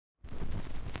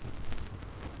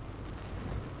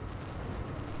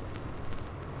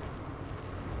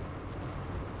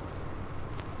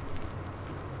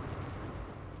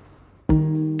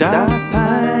Dark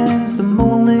pines, the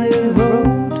moonlit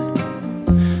road.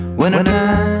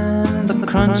 Wintertime, the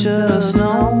crunch of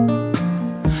snow.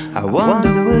 I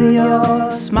wonder will your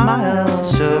smile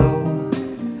show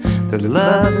that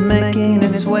love's making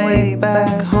its way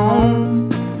back home.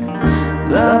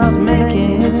 Love's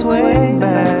making its way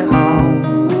back home.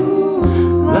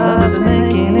 Love's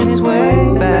making its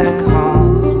way back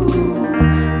home.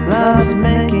 Love's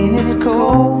making its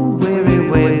cold, weary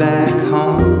way back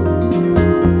home.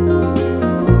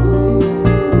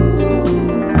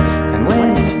 And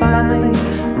when it's finally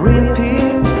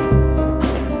reappeared,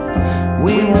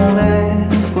 we won't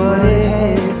ask what it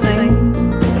has seen.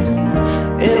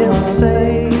 It won't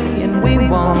say and we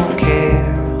won't care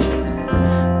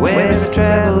where it's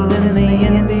traveled in the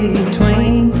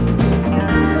in-between.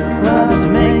 Love is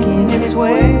making its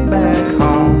way back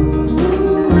home.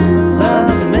 Love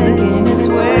is making its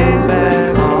way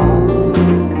back home.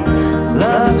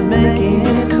 Love is making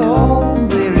its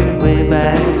cold, weary way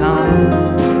back home.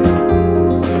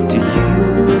 To you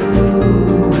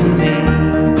and me.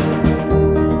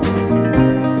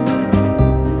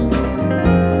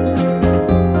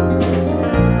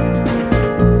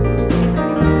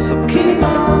 So keep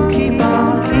on, keep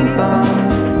on, keep on.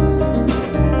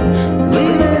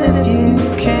 Leave it if you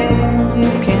can't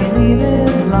leave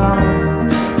it long.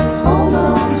 Hold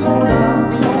on, hold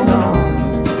on, hold on.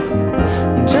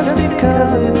 And just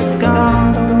because it's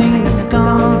gone don't mean it's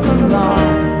gone for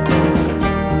long.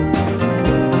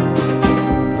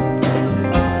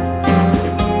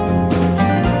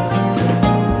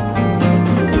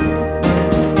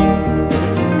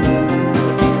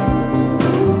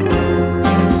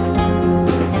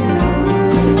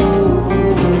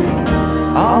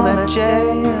 All that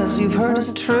jazz you've heard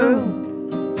is true.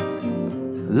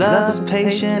 Love is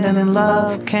patient and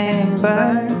love can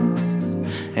burn,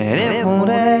 and it won't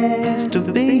ask to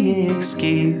be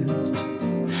excused,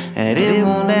 and it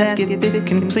won't ask if it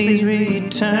can please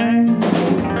return.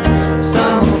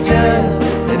 Some will tell you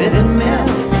that it's a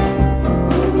myth,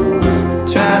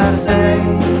 try to say